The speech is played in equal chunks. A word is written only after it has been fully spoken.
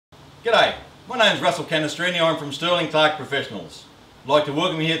G'day, my name's Russell Canestrini. I'm from Sterling Clark Professionals. I'd like to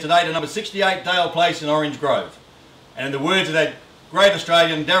welcome you here today to number 68 Dale Place in Orange Grove. And in the words of that great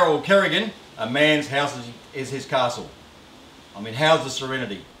Australian Daryl Kerrigan, a man's house is his castle. I mean, how's the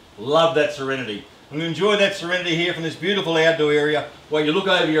serenity? Love that serenity. And we enjoy that serenity here from this beautiful outdoor area where you look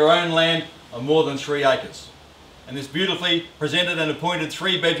over your own land on more than 3 acres. And this beautifully presented and appointed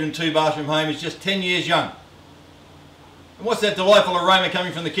 3-bedroom, 2-bathroom home is just 10 years young. And what's that delightful aroma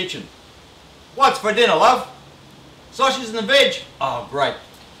coming from the kitchen? What's for dinner, love? Sausages and veg? Oh, great.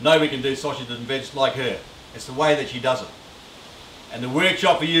 Nobody can do sausages and veg like her. It's the way that she does it. And the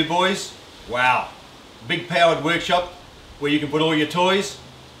workshop for you boys, wow. Big powered workshop where you can put all your toys.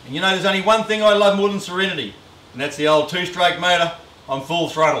 And you know, there's only one thing I love more than serenity, and that's the old 2-stroke motor on full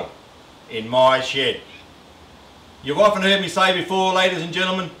throttle in my shed. You've often heard me say before, ladies and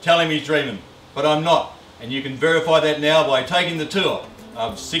gentlemen, tell him he's dreaming, but I'm not. And you can verify that now by taking the tour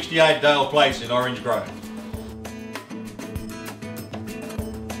of 68 Dale Place in Orange Grove.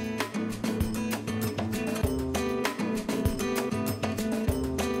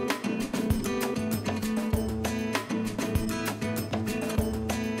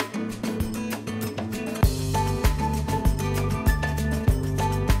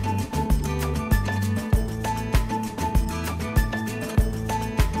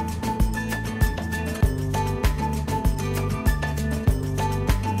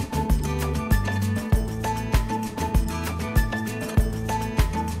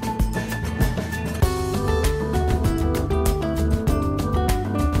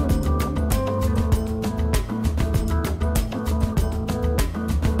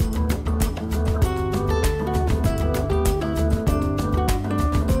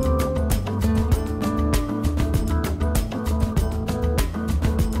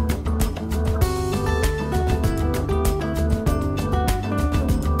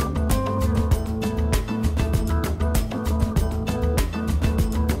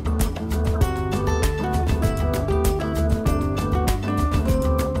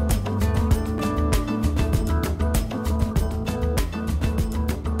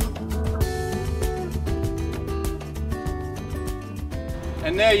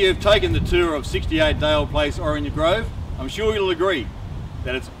 And now you've taken the tour of 68 Dale Place, Orange Grove, I'm sure you'll agree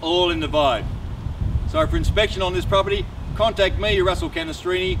that it's all in the vibe. So for inspection on this property, contact me, Russell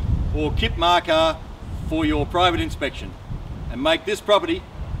Canestrini, or Kip Markar for your private inspection, and make this property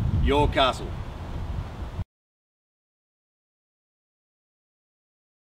your castle.